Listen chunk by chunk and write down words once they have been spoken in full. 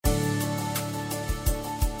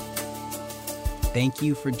Thank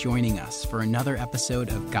you for joining us for another episode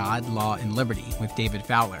of God, Law, and Liberty with David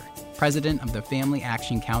Fowler, President of the Family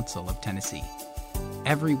Action Council of Tennessee.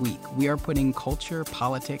 Every week, we are putting culture,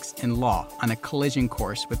 politics, and law on a collision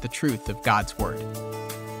course with the truth of God's Word.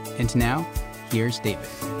 And now, here's David.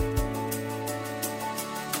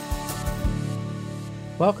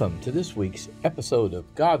 Welcome to this week's episode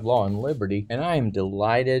of God, Law, and Liberty, and I am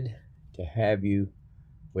delighted to have you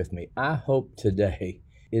with me. I hope today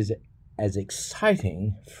is as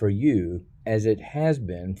exciting for you as it has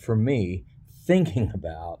been for me thinking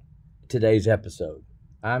about today's episode.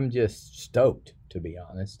 I'm just stoked, to be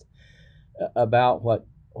honest, about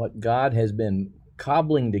what God has been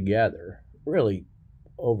cobbling together really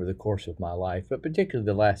over the course of my life, but particularly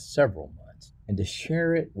the last several months, and to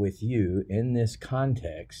share it with you in this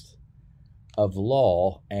context of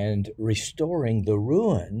law and restoring the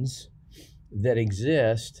ruins that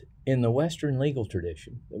exist in the Western legal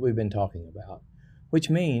tradition that we've been talking about,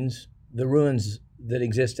 which means the ruins that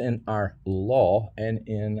exist in our law and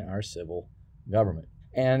in our civil government.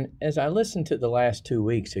 And as I listened to the last 2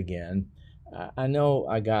 weeks again, I know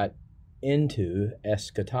I got into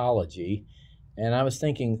eschatology, and I was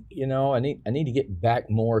thinking, I need to get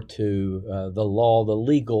back more to the law, the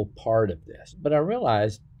legal part of this. But I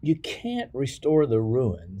realized you can't restore the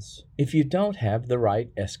ruins if you don't have the right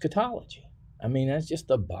eschatology. I mean, that's just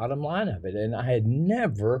the bottom line of it, and I had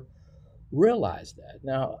never realized that.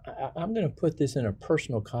 Now, I'm going to put this in a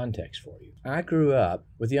personal context for you. I grew up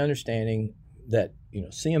with the understanding that,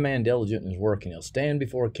 see a man diligent in his work and he'll stand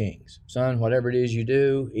before kings. Son, whatever it is you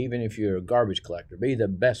do, even if you're a garbage collector, be the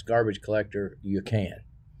best garbage collector you can.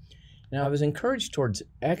 Now, I was encouraged towards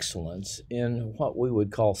excellence in what we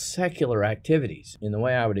would call secular activities, in the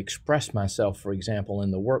way I would express myself, for example,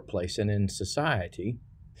 in the workplace and in society,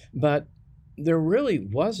 but there really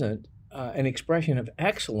wasn't an expression of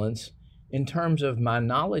excellence in terms of my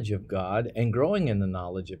knowledge of God and growing in the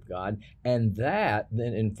knowledge of God, and that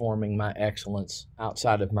then informing my excellence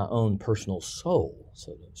outside of my own personal soul,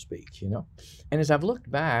 so to speak, And as I've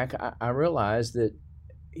looked back, I realized that,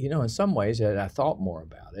 in some ways, as I thought more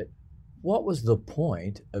about it, what was the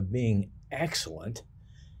point of being excellent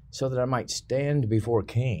so that I might stand before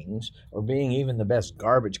kings, or being even the best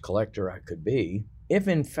garbage collector I could be, if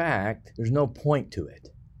in fact there's no point to it?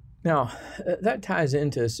 Now, that ties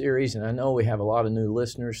into a series, and I know we have a lot of new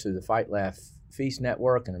listeners through the Fight, Laugh, Feast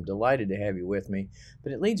Network, and I'm delighted to have you with me,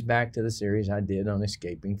 but it leads back to the series I did on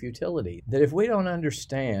escaping futility. That if we don't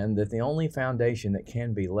understand that the only foundation that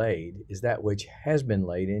can be laid is that which has been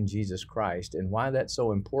laid in Jesus Christ, and why that's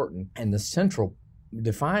so important, and the central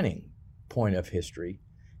defining point of history,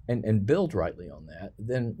 and build rightly on that,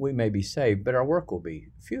 then we may be saved, but our work will be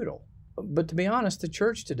futile. But to be honest, the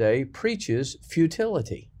church today preaches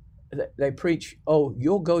futility. They preach,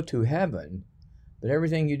 you'll go to heaven, but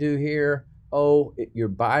everything you do here, you're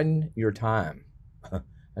biding your time. I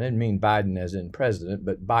didn't mean Biden as in president,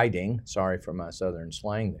 but biding, sorry for my southern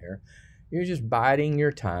slang there. You're just biding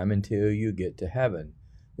your time until you get to heaven.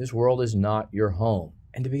 This world is not your home.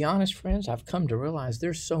 And to be honest, friends, I've come to realize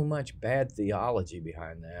there's so much bad theology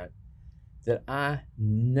behind that I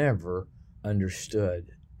never understood.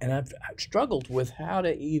 And I've struggled with how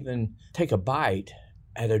to even take a bite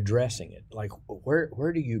at addressing it. Like,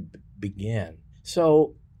 where do you begin?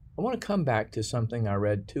 So I want to come back to something I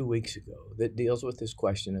read 2 weeks ago that deals with this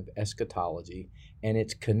question of eschatology and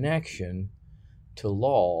its connection to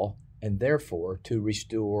law, and therefore to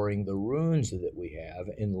restoring the ruins that we have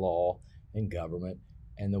in law and government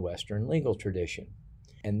and the Western legal tradition.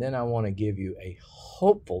 And then I want to give you a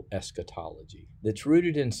hopeful eschatology that's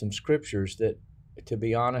rooted in some scriptures that, to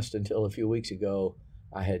be honest, until a few weeks ago,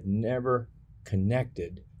 I had never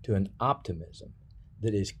connected to an optimism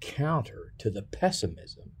that is counter to the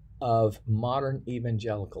pessimism of modern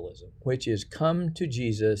evangelicalism, which is come to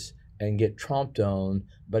Jesus and get tromped on,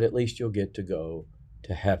 but at least you'll get to go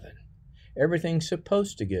to heaven. Everything's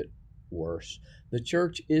supposed to get worse. The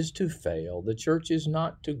church is to fail. The church is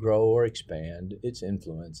not to grow or expand its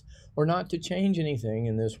influence, or not to change anything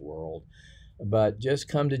in this world, but just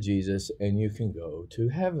come to Jesus and you can go to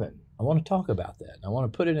heaven. I want to talk about that. I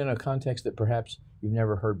want to put it in a context that perhaps you've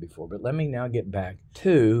never heard before. But let me now get back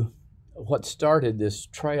to what started this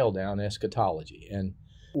trail down eschatology. And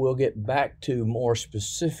we'll get back to more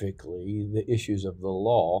specifically the issues of the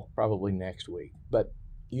law probably next week. But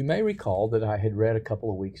you may recall that I had read a couple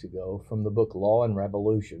of weeks ago from the book Law and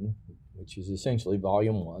Revolution, which is essentially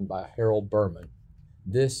volume 1 by Harold Berman,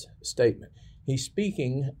 this statement. He's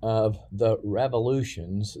speaking of the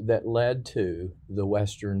revolutions that led to the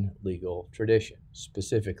Western legal tradition,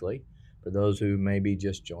 specifically For those who may be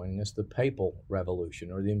just joining us, the Papal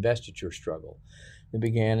Revolution or the investiture struggle. It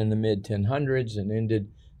began in the mid-1000s and ended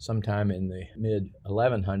sometime in the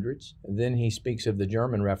mid-1100s. Then he speaks of the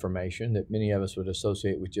German Reformation that many of us would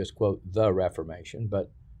associate with just, quote, the Reformation,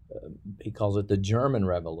 but he calls it the German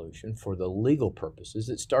Revolution for the legal purposes.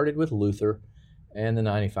 It started with Luther and the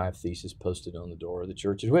 95 Theses posted on the door of the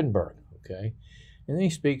Church of Wittenberg, okay? And then he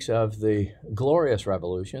speaks of the Glorious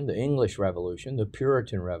Revolution, the English Revolution, the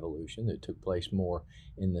Puritan Revolution that took place more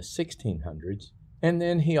in the 1600s. And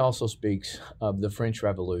then he also speaks of the French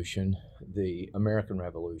Revolution, the American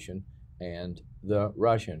Revolution, and the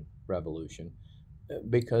Russian Revolution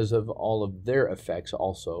because of all of their effects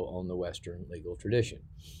also on the Western legal tradition.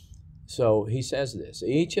 So he says this,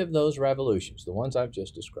 each of those revolutions, the ones I've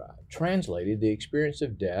just described, translated the experience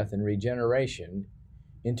of death and regeneration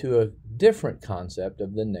into a different concept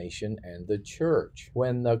of the nation and the church.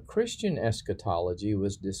 When the Christian eschatology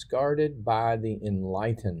was discarded by the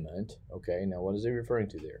Enlightenment, okay, now what is he referring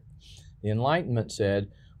to there? The Enlightenment said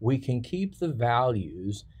we can keep the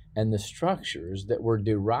values and the structures that were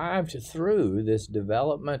derived through this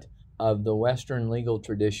development of the Western legal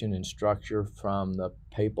tradition and structure from the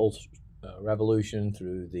Papal Revolution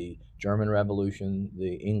through the German Revolution,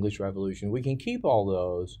 the English Revolution. We can keep all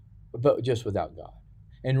those, but just without God.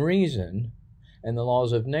 And reason and the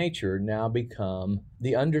laws of nature now become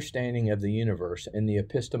the understanding of the universe and the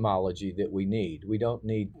epistemology that we need. We don't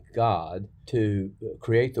need God to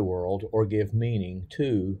create the world or give meaning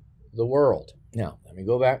to the world. Now, let me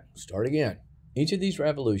go back, start again. Each of these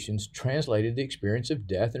revolutions translated the experience of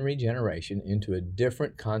death and regeneration into a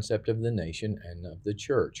different concept of the nation and of the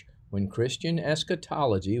church. When Christian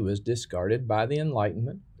eschatology was discarded by the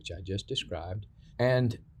Enlightenment, which I just described,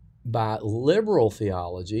 and by liberal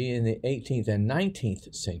theology in the 18th and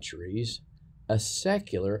 19th centuries, a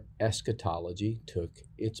secular eschatology took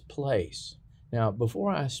its place. Now,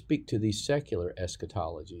 before I speak to these secular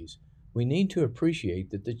eschatologies, we need to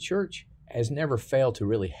appreciate that the church has never failed to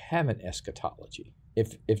really have an eschatology.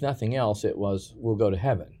 If nothing else, it was, we'll go to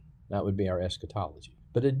heaven. That would be our eschatology.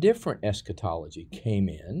 But a different eschatology came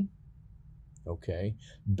in, okay,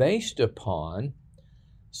 based upon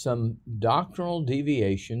some doctrinal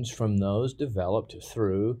deviations from those developed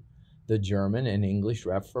through the German and English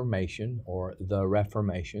Reformation, or the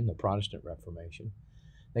Reformation, the Protestant Reformation.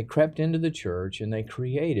 They crept into the church and they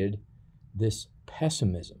created this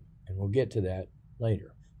pessimism, and we'll get to that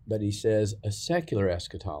later. But he says a secular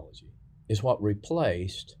eschatology is what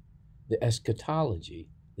replaced the eschatology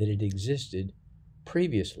that had existed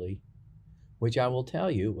previously, which I will tell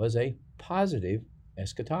you was a positive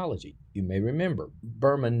eschatology. You may remember,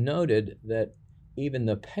 Berman noted that even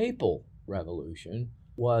the Papal Revolution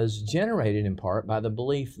was generated in part by the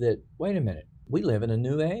belief that, wait a minute, we live in a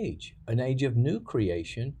new age, an age of new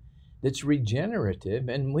creation that's regenerative,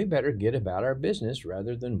 and we better get about our business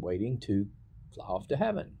rather than waiting to fly off to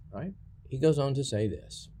heaven, right? He goes on to say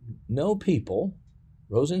this, no people,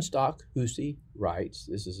 Rosenstock Hussey writes,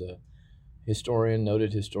 this is a historian,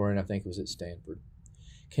 noted historian, I think it was at Stanford,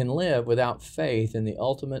 can live without faith in the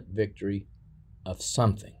ultimate victory of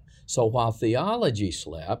something. So while theology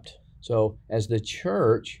slept, so as the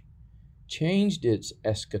church changed its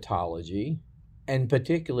eschatology, and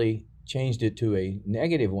particularly changed it to a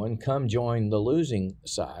negative one, come join the losing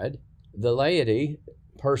side, the laity,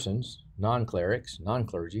 persons, non-clerics,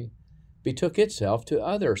 non-clergy, betook itself to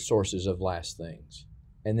other sources of last things.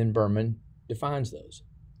 And then Berman defines those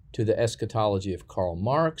to the eschatology of Karl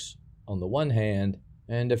Marx on the one hand,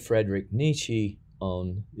 and of Friedrich Nietzsche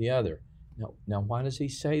on the other. Now, why does he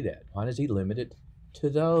say that? Why does he limit it to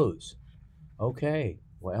those? Okay,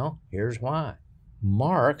 well, here's why.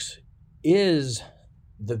 Marx is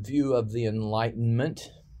the view of the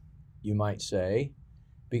Enlightenment, you might say,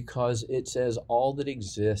 because it says all that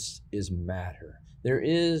exists is matter. There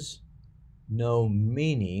is no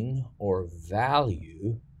meaning or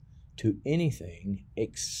value to anything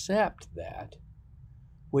except that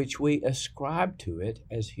which we ascribe to it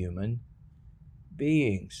as human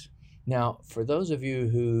beings. Now, for those of you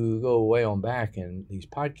who go way on back in these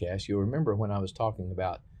podcasts, you'll remember when I was talking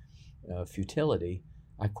about futility,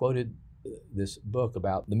 I quoted this book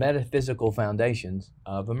about the metaphysical foundations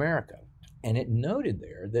of America. And it noted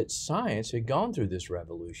there that science had gone through this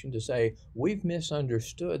revolution to say, we've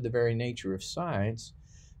misunderstood the very nature of science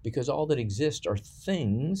because all that exists are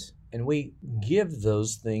things, and we give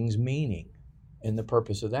those things meaning. And the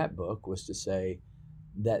purpose of that book was to say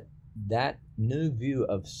that that new view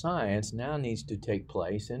of science now needs to take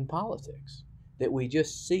place in politics. That we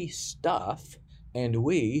just see stuff and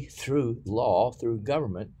we, through law, through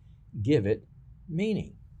government, give it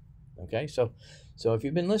meaning. Okay, so So if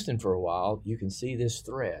you've been listening for a while, you can see this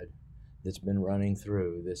thread that's been running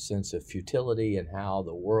through, this sense of futility and how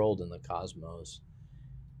the world and the cosmos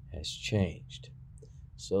has changed.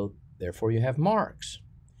 So therefore you have Marx.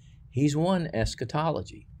 He's one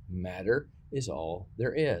eschatology. Matter is all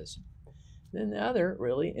there is. Then the other,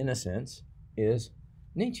 really, in a sense, is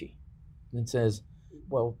Nietzsche. That says,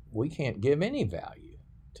 well, we can't give any value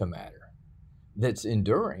to matter that's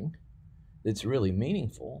enduring, that's really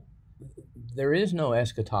meaningful. There is no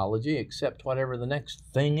eschatology except whatever the next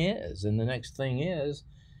thing is. And the next thing is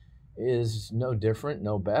no different,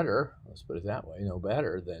 no better, let's put it that way, no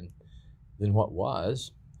better than what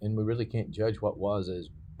was. And we really can't judge what was as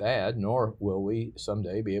bad, nor will we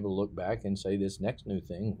someday be able to look back and say this next new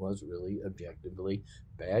thing was really objectively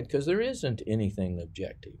bad, because there isn't anything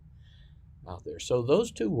objective out there. So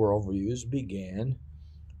those two worldviews began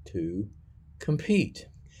to compete.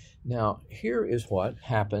 Now, here is what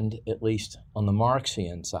happened, at least on the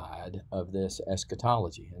Marxian side of this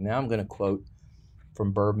eschatology. And now I'm going to quote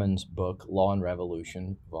from Berman's book, Law and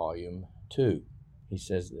Revolution, Volume 2. He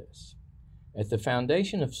says this: "At the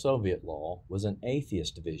foundation of Soviet law was an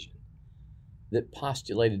atheist vision that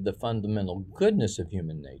postulated the fundamental goodness of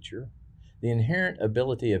human nature, the inherent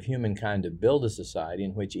ability of humankind to build a society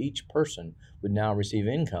in which each person would now receive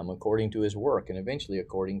income according to his work and eventually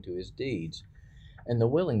according to his deeds, and the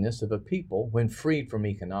willingness of a people, when freed from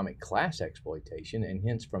economic class exploitation and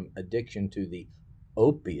hence from addiction to the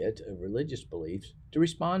opiate of religious beliefs, to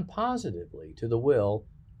respond positively to the will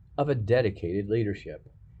of a dedicated leadership.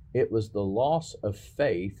 It was the loss of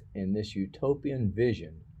faith in this utopian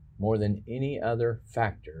vision more than any other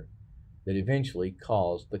factor that eventually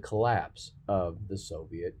caused the collapse of the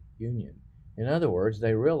Soviet Union." In other words,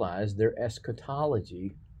 they realized their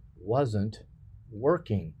eschatology wasn't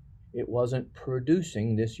working. It wasn't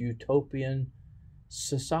producing this utopian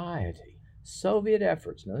society. Soviet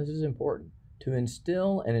efforts, now this is important, to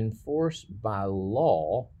instill and enforce by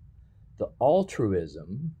law the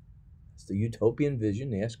altruism, it's the utopian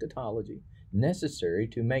vision, the eschatology, necessary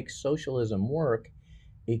to make socialism work,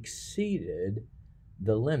 exceeded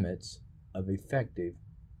the limits of effective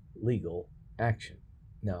legal action.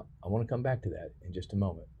 Now, I want to come back to that in just a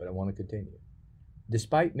moment, but I want to continue.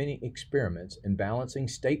 Despite many experiments in balancing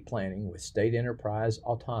state planning with state enterprise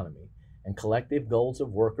autonomy and collective goals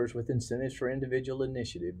of workers with incentives for individual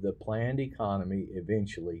initiative, the planned economy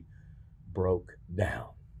eventually broke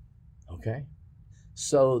down. Okay?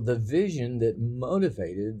 So the vision that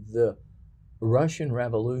motivated the Russian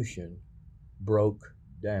Revolution broke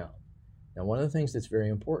down. Now, one of the things that's very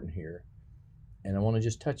important here, and I want to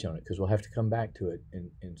just touch on it because we'll have to come back to it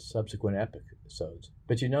in subsequent episodes.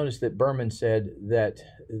 But you notice that Berman said that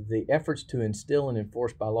the efforts to instill and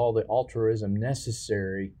enforce by law the altruism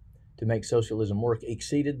necessary to make socialism work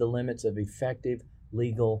exceeded the limits of effective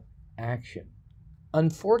legal action.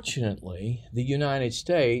 Unfortunately, the United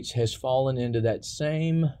States has fallen into that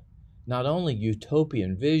same, not only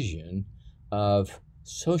utopian vision of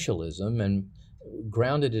socialism and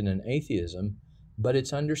grounded in an atheism, but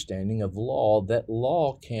its understanding of law, that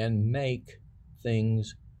law can make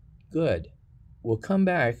things good. We'll come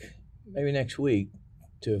back maybe next week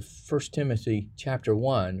to 1 Timothy chapter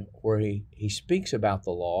 1, where he speaks about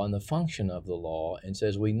the law and the function of the law and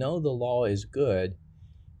says, we know the law is good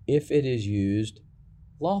if it is used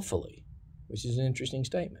lawfully, which is an interesting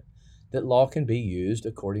statement, that law can be used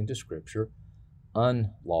according to Scripture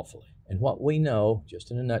unlawfully. And what we know,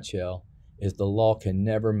 just in a nutshell, is the law can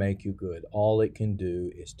never make you good. All it can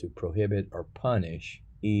do is to prohibit or punish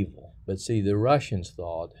evil. But see, the Russians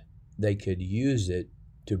thought they could use it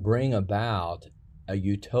to bring about a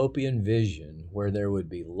utopian vision where there would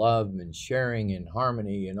be love and sharing and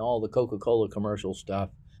harmony and all the Coca-Cola commercial stuff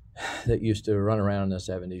that used to run around in the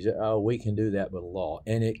 70s. Oh, we can do that with law.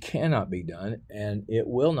 And it cannot be done, and it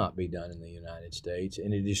will not be done in the United States,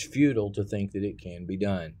 and it is futile to think that it can be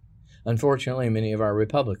done. Unfortunately, many of our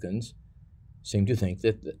Republicans seem to think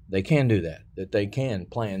that they can do that they can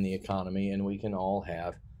plan the economy, and we can all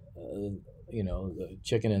have, the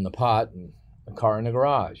chicken in the pot and a car in the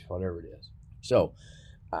garage, whatever it is. So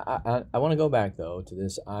I want to go back, though, to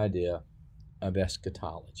this idea of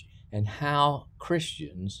eschatology and how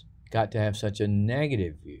Christians got to have such a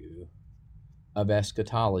negative view of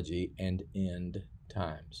eschatology and end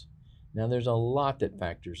times. Now, there's a lot that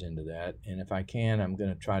factors into that, and if I can, I'm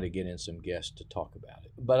going to try to get in some guests to talk about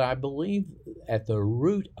it. But I believe at the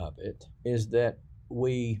root of it is that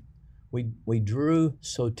we drew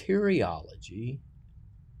soteriology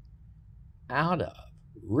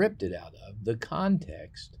ripped it out of the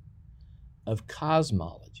context of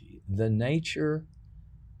cosmology, the nature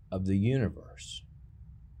of the universe.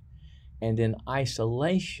 And in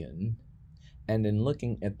isolation, and in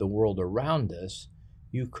looking at the world around us,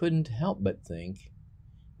 you couldn't help but think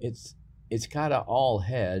it's got to all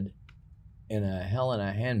head in a hell in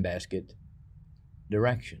a handbasket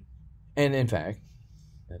direction. And in fact,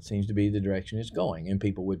 that seems to be the direction it's going. And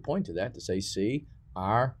people would point to that to say, see,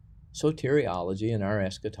 our soteriology and our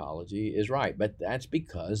eschatology is right. But that's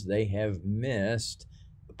because they have missed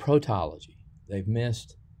protology. They've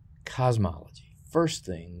missed cosmology. First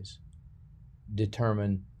things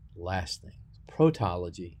determine last things.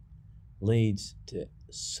 Protology leads to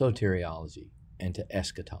soteriology and to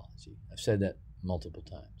eschatology. I've said that multiple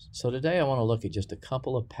times. So today I want to look at just a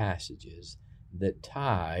couple of passages that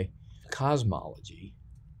tie cosmology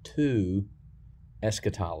to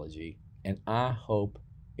eschatology, and I hope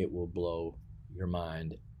it will blow your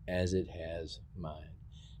mind as it has mine.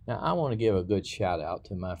 Now, I want to give a good shout out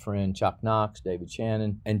to my friend Chuck Knox, David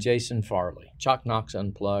Shannon, and Jason Farley. Chuck Knox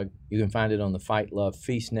Unplugged. You can find it on the Fight, Love,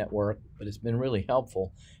 Feast Network, but it's been really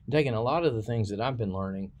helpful in taking a lot of the things that I've been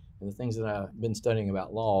learning and the things that I've been studying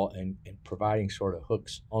about law and providing sort of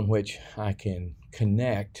hooks on which I can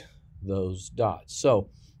connect those dots. So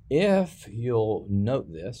if you'll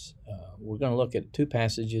note this, we're going to look at two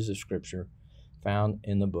passages of Scripture found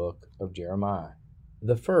in the book of Jeremiah.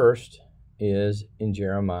 The first is in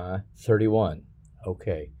Jeremiah 31.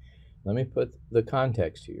 Okay, let me put the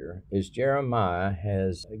context here. Is Jeremiah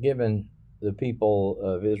has given the people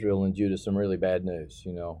of Israel and Judah some really bad news.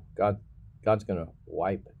 You know, God's going to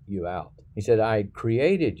wipe you out. He said, I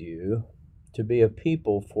created you to be a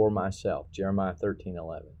people for myself, Jeremiah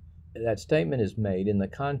 13:11. That statement is made in the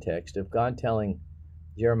context of God telling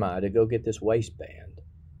Jeremiah to go get this waistband,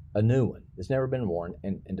 a new one that's never been worn,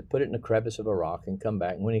 and to put it in a crevice of a rock and come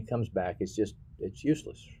back. And when he comes back, it's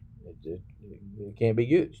useless. It can't be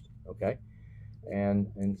used, okay? And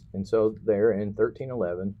so there in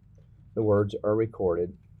 13:11, the words are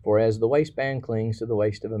recorded, for as the waistband clings to the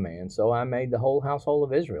waist of a man, so I made the whole household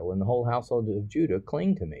of Israel and the whole household of Judah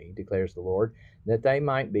cling to me, declares the Lord, that they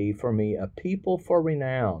might be for me a people for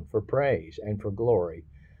renown, for praise, and for glory.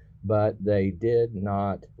 But they did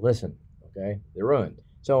not listen, okay? They're ruined.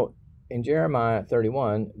 So in Jeremiah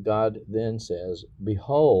 31, God then says,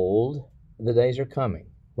 behold, the days are coming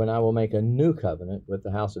when I will make a new covenant with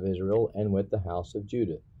the house of Israel and with the house of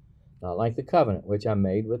Judah, not like the covenant which I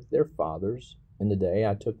made with their fathers in the day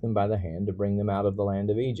I took them by the hand to bring them out of the land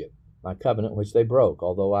of Egypt, my covenant which they broke,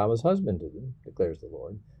 although I was husband to them, declares the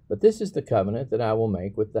Lord. But this is the covenant that I will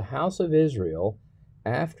make with the house of Israel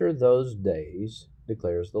after those days,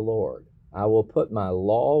 declares the Lord. I will put my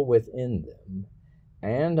law within them,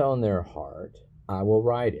 and on their heart I will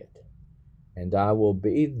write it, and I will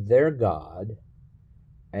be their God,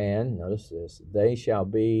 and, notice this, they shall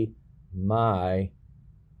be my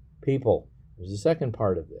people. There's the second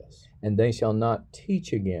part of this. And they shall not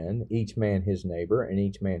teach again each man his neighbor and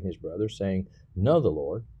each man his brother, saying, know the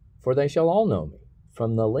Lord, for they shall all know me,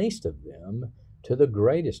 from the least of them to the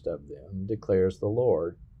greatest of them, declares the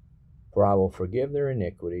Lord. For I will forgive their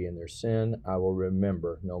iniquity, and their sin I will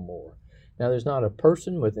remember no more. Now, there's not a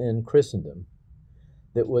person within Christendom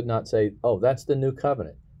that would not say, oh, that's the new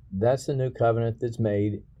covenant. That's the new covenant that's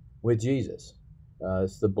made with Jesus.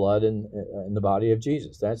 It's the blood and the body of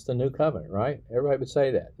Jesus. That's the new covenant, right? Everybody would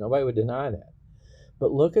say that. Nobody would deny that.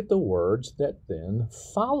 But look at the words that then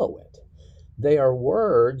follow it. They are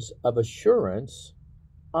words of assurance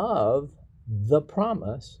of the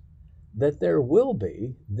promise that there will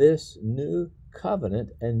be this new covenant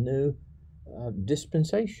and new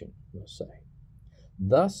dispensation, we'll say.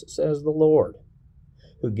 Thus says the Lord,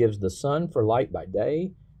 who gives the sun for light by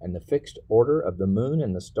day, and the fixed order of the moon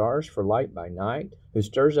and the stars for light by night, who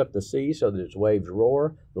stirs up the sea so that its waves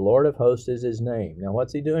roar. The Lord of hosts is his name. Now,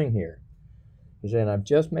 what's he doing here? He's saying, I've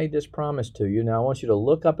just made this promise to you. Now, I want you to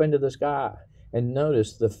look up into the sky and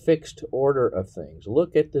notice the fixed order of things.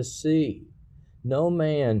 Look at the sea. No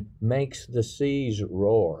man makes the seas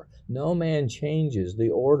roar. No man changes the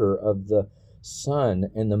order of the sun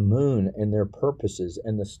and the moon and their purposes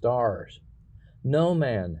and the stars. No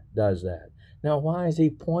man does that. Now, why is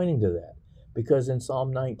he pointing to that? Because in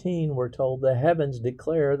Psalm 19, we're told the heavens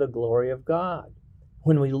declare the glory of God.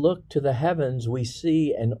 When we look to the heavens, we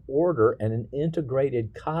see an order and an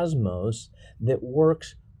integrated cosmos that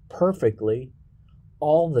works perfectly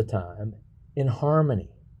all the time in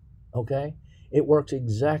harmony, okay? It works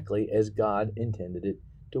exactly as God intended it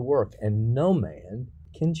to work, and no man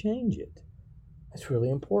can change it. That's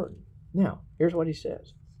really important. Now, here's what he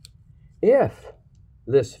says. If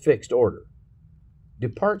this fixed order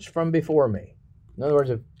departs from before me. In other words,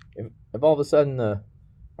 if all of a sudden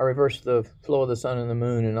I reverse the flow of the sun and the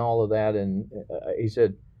moon and all of that, and he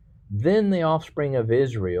said, Then the offspring of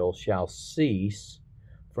Israel shall cease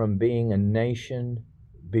from being a nation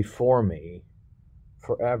before me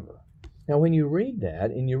forever. Now, when you read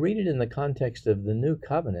that, and you read it in the context of the new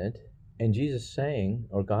covenant, and Jesus saying,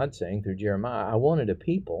 or God saying through Jeremiah, I wanted a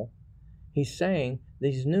people, he's saying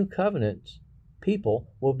these new covenants people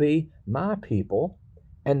will be my people,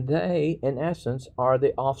 and they, in essence, are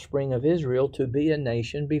the offspring of Israel to be a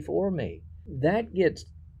nation before me. That gets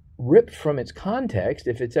ripped from its context,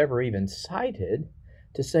 if it's ever even cited,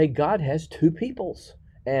 to say God has two peoples.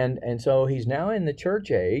 And so he's now in the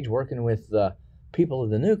church age working with the people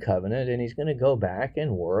of the new covenant, and he's going to go back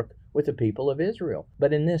and work with the people of Israel.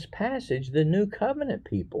 But in this passage, the new covenant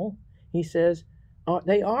people, he says,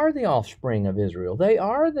 they are the offspring of Israel. They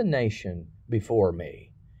are the nation before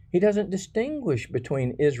me. He doesn't distinguish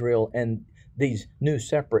between Israel and these new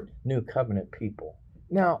separate new covenant people.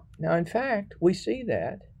 Now, in fact, we see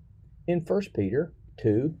that in 1 Peter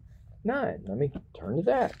 2:9. Let me turn to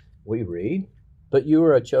that. We read, but you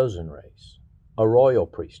are a chosen race, a royal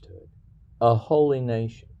priesthood, a holy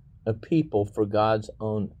nation, a people for God's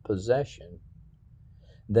own possession,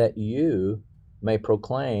 that you may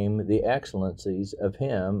proclaim the excellencies of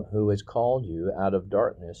him who has called you out of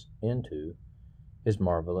darkness into his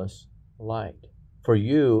marvelous light. For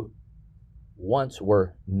you once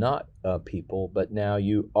were not a people, but now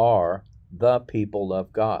you are the people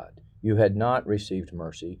of God. You had not received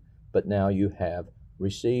mercy, but now you have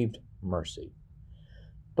received mercy.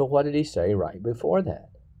 But what did he say right before that?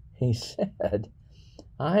 He said,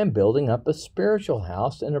 I am building up a spiritual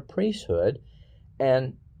house and a priesthood,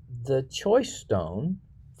 and the choice stone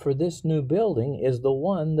for this new building is the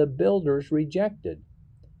one the builders rejected.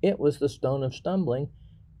 It was the stone of stumbling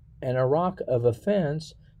and a rock of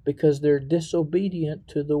offense, because they're disobedient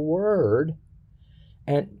to the word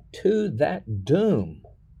and to that doom.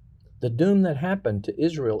 The doom that happened to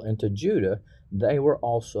Israel and to Judah, they were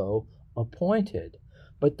also appointed.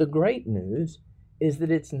 But the great news is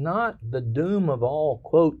that it's not the doom of all,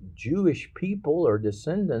 quote, Jewish people or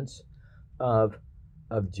descendants of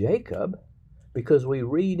Jacob, because we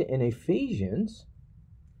read in Ephesians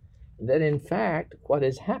that in fact what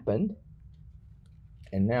has happened,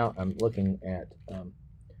 and now I'm looking at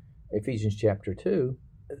Ephesians chapter 2,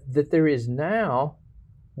 that there is now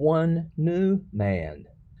one new man,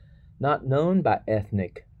 not known by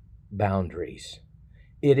ethnic boundaries.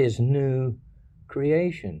 It is new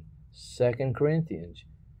creation. 2 Corinthians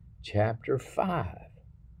chapter 5,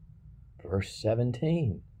 verse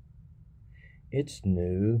 17. It's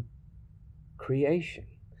new creation.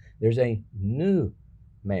 There's a new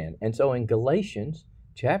man. And so in Galatians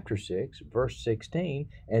chapter 6, verse 16,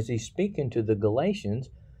 as he's speaking to the Galatians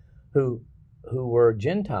who were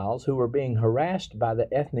Gentiles, who were being harassed by the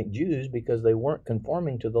ethnic Jews because they weren't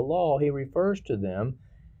conforming to the law, he refers to them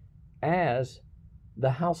as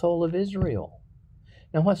the household of Israel.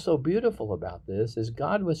 Now, what's so beautiful about this is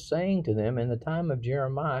God was saying to them in the time of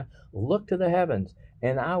Jeremiah, look to the heavens,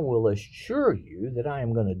 and I will assure you that I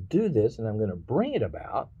am going to do this, and I'm going to bring it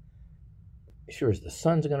about. Sure as the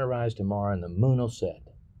sun's going to rise tomorrow and the moon will set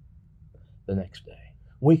the next day.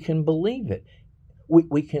 We can believe it.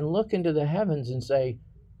 We can look into the heavens and say,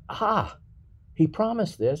 he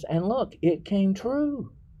promised this, and look, it came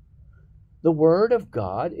true. The word of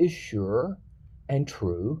God is sure and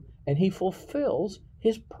true, and he fulfills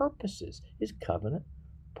his purposes, his covenant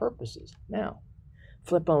purposes. Now,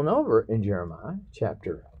 flip on over in Jeremiah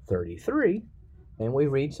chapter 33, and we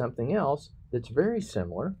read something else that's very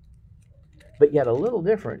similar, but yet a little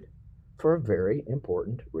different for a very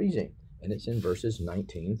important reason. And it's in verses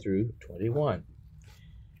 19 through 21.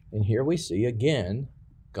 And here we see again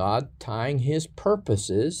God tying his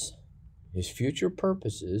purposes, his future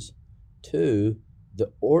purposes, to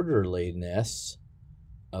the orderliness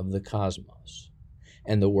of the cosmos.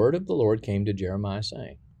 And the word of the Lord came to Jeremiah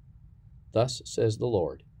saying, thus says the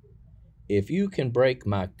Lord, if you can break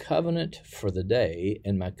my covenant for the day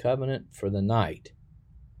and my covenant for the night,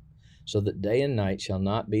 so that day and night shall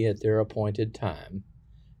not be at their appointed time.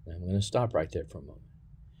 And I'm going to stop right there for a moment.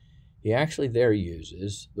 He actually there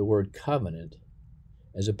uses the word covenant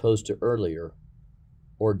as opposed to earlier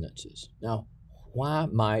ordinances. Now, why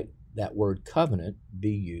might that word covenant be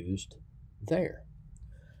used there?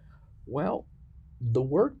 Well, the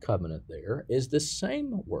word covenant there is the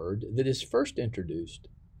same word that is first introduced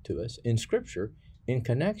to us in Scripture in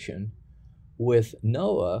connection with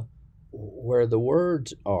Noah, where the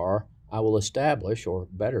words are, I will establish, or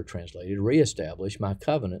better translated, reestablish my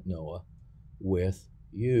covenant, Noah, with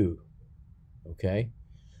you. Okay?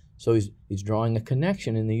 So he's drawing a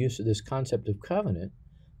connection in the use of this concept of covenant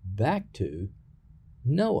back to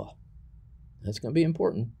Noah. That's going to be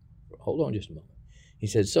important hold on just a moment. He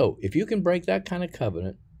said, so if you can break that kind of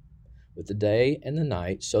covenant with the day and the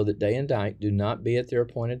night, so that day and night do not be at their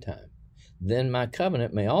appointed time, then my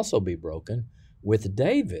covenant may also be broken with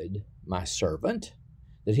David, my servant,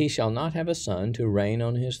 that he shall not have a son to reign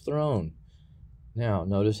on his throne. Now,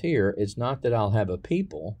 notice here, it's not that I'll have a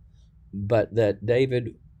people, but that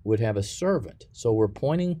David would have a servant. So we're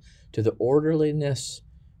pointing to the orderliness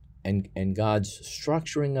and God's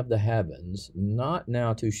structuring of the heavens, not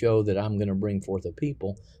now to show that I'm going to bring forth a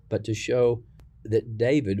people, but to show that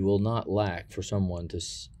David will not lack for someone to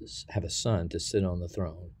have a son to sit on the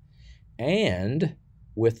throne. And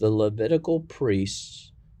with the Levitical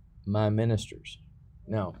priests, my ministers.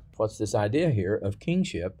 Now, what's this idea here of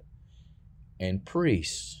kingship and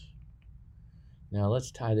priests? Now,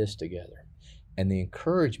 let's tie this together. And the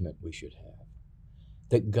encouragement we should have,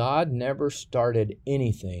 that God never started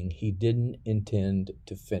anything he didn't intend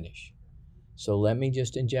to finish. So let me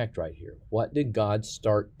just inject right here. What did God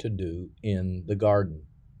start to do in the garden?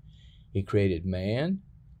 He created man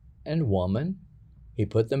and woman. He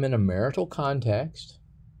put them in a marital context.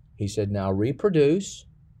 He said, now reproduce,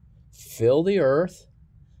 fill the earth,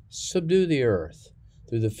 subdue the earth.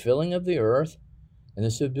 Through the filling of the earth and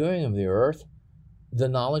the subduing of the earth, the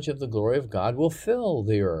knowledge of the glory of God will fill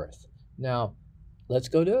the earth. Now, let's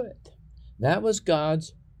go do it. That was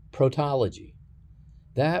God's protology.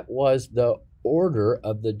 That was the order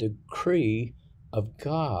of the decree of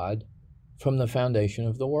God from the foundation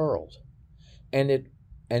of the world. And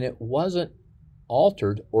it wasn't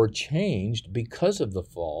altered or changed because of the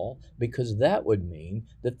fall, because that would mean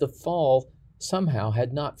that the fall somehow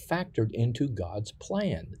had not factored into God's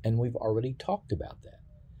plan. And we've already talked about that.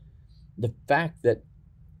 The fact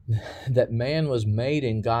that man was made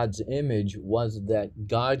in God's image was that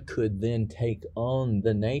God could then take on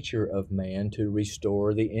the nature of man to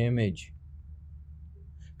restore the image.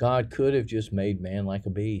 God could have just made man like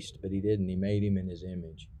a beast, but he didn't. He made him in his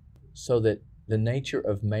image so that the nature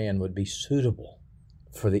of man would be suitable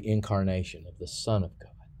for the incarnation of the Son of God.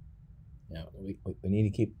 Now, we need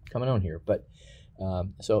to keep coming on here, but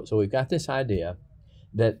so we've got this idea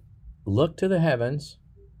that look to the heavens.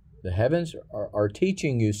 The heavens are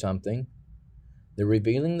teaching you something. They're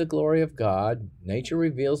revealing the glory of God. Nature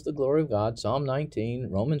reveals the glory of God. Psalm 19,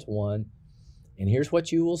 Romans 1. And here's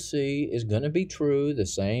what you will see is going to be true, the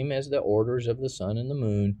same as the orders of the sun and the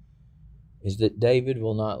moon, is that David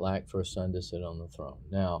will not lack for a son to sit on the throne.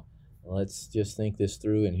 Now, let's just think this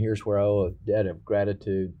through, and here's where I owe a debt of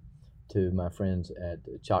gratitude to my friends at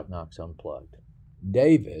Chalk Knox Unplugged.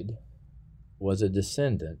 David was a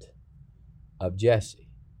descendant of Jesse,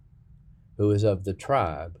 who is of the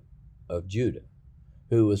tribe of Judah,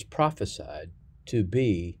 who was prophesied to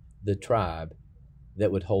be the tribe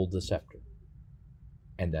that would hold the scepter.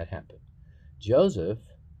 And that happened. Joseph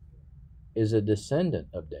is a descendant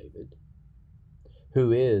of David,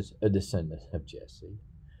 who is a descendant of Jesse,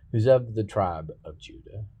 who's of the tribe of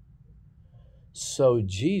Judah. So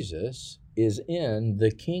Jesus is in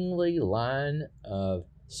the kingly line of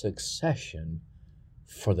succession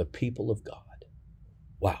for the people of God.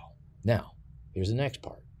 Wow. Now, here's the next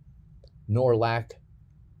part. Nor lack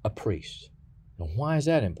a priest. Now, why is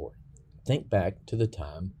that important? Think back to the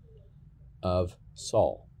time of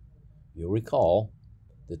Saul. You'll recall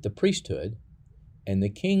that the priesthood and the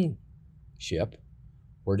kingship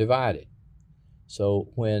were divided. So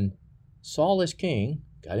when Saul as king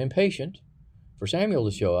got impatient for Samuel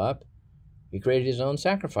to show up, he created his own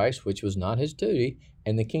sacrifice, which was not his duty,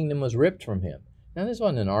 and the kingdom was ripped from him. Now, this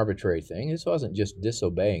wasn't an arbitrary thing. This wasn't just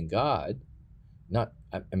disobeying God.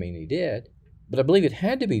 He did. But I believe it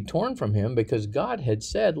had to be torn from him because God had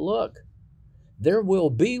said, look, there will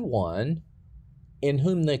be one in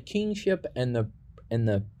whom the kingship and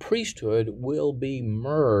the priesthood will be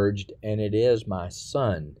merged, and it is my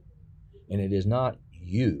son, and it is not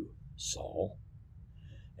you, Saul.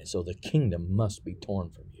 And so the kingdom must be torn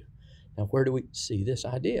from you. Now, where do we see this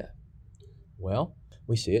idea? Well,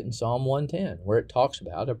 we see it in Psalm 110, where it talks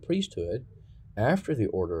about a priesthood after the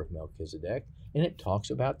order of Melchizedek, and it talks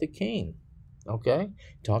about the king. Okay?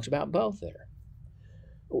 It talks about both there.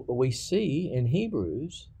 We see in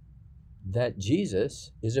Hebrews that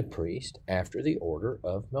Jesus is a priest after the order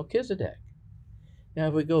of Melchizedek. Now,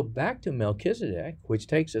 if we go back to Melchizedek, which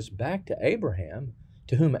takes us back to Abraham,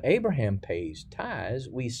 to whom Abraham pays tithes,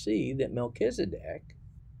 we see that Melchizedek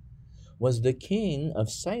was the king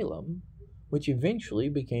of Salem, which eventually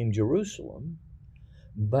became Jerusalem.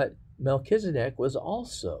 But Melchizedek was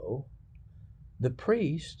also the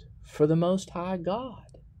priest for the Most High God.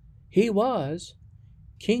 He was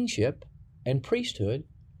kingship and priesthood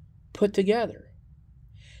put together.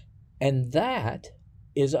 And that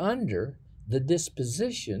is under the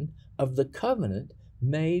disposition of the covenant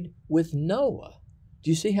made with Noah. Do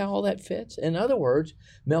you see how all that fits? In other words,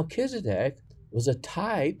 Melchizedek was a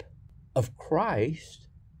type of Christ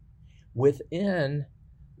within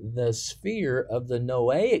the sphere of the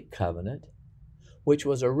Noahic covenant, which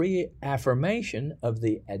was a reaffirmation of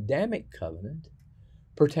the Adamic covenant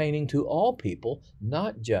pertaining to all people,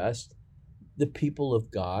 not just the people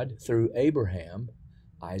of God through Abraham,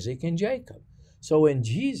 Isaac, and Jacob. So in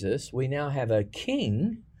Jesus, we now have a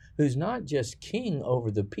king who's not just king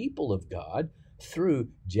over the people of God through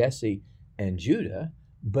Jesse and Judah,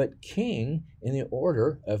 but king in the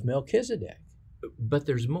order of Melchizedek. But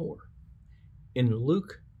there's more. In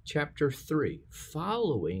Luke chapter 3,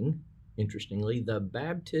 following, interestingly, the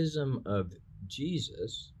baptism of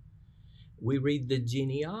Jesus, we read the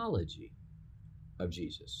genealogy of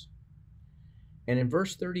Jesus. And in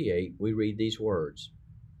verse 38, we read these words: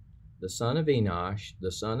 the son of Enosh,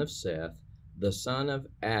 the son of Seth, the son of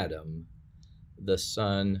Adam, the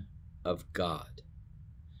son of God.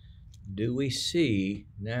 Do we see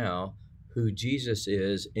now who Jesus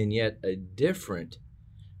is in yet a different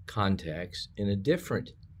context, in a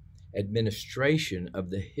different administration of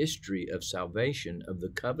the history of salvation, of the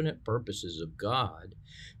covenant purposes of God?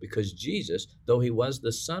 Because Jesus, though he was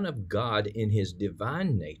the Son of God in his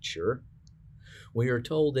divine nature, we are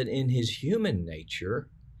told that in his human nature,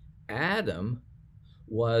 Adam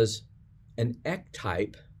was an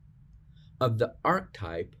ectype of the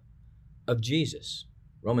archetype of Jesus.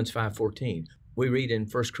 Romans 5:14. We read in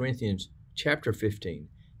 1 Corinthians chapter 15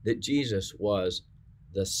 that Jesus was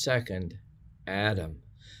the second Adam.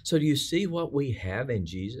 So do you see what we have in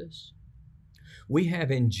Jesus? We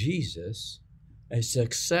have in Jesus a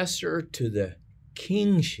successor to the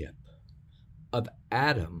kingship of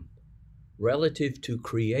Adam relative to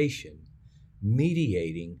creation,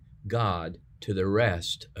 mediating God to the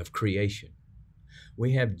rest of creation.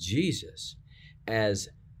 We have Jesus as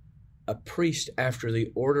a priest after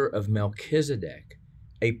the order of Melchizedek,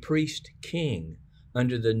 a priest king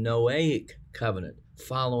under the Noahic covenant,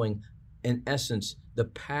 following, in essence, the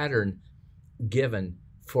pattern given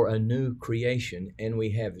for a new creation. And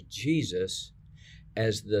we have Jesus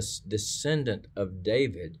as the descendant of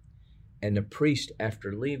David and the priest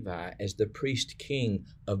after Levi as the priest king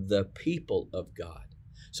of the people of God.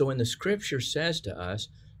 So when the scripture says to us,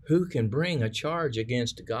 who can bring a charge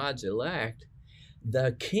against God's elect?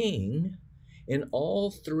 The king in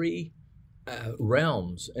all three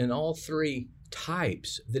realms, in all three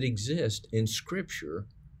types that exist in scripture,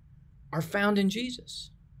 are found in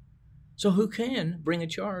Jesus. So who can bring a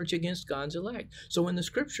charge against God's elect? So when the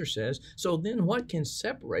scripture says, so then what can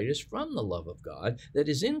separate us from the love of God that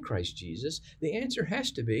is in Christ Jesus? The answer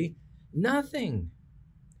has to be nothing.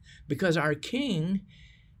 Because our king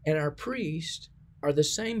and our priest are the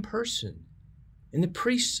same person. And the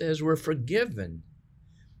priest says we're forgiven.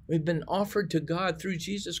 We've been offered to God through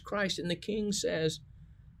Jesus Christ. And the king says,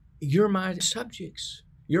 you're my subjects.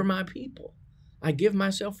 You're my people. I give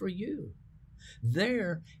myself for you.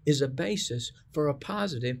 There is a basis for a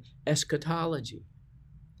positive eschatology.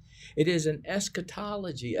 It is an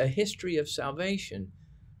eschatology, a history of salvation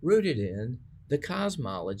rooted in the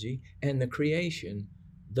cosmology and the creation,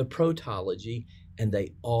 the protology, and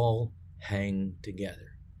they all hang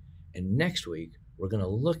together. And next week, we're going to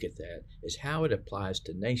look at that as how it applies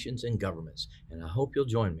to nations and governments. And I hope you'll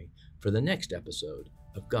join me for the next episode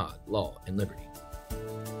of God, Law, and Liberty.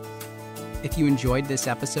 If you enjoyed this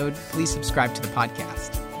episode, please subscribe to the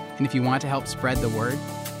podcast. And if you want to help spread the word,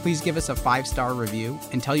 please give us a 5-star review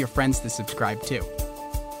and tell your friends to subscribe too.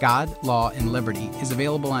 God, Law, and Liberty is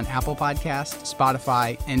available on Apple Podcasts,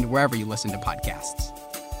 Spotify, and wherever you listen to podcasts.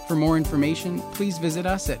 For more information, please visit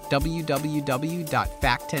us at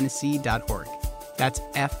www.facttennessee.org. That's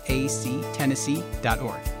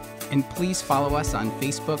factennessee.org. And please follow us on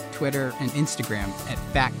Facebook, Twitter, and Instagram at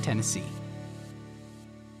Fact Tennessee.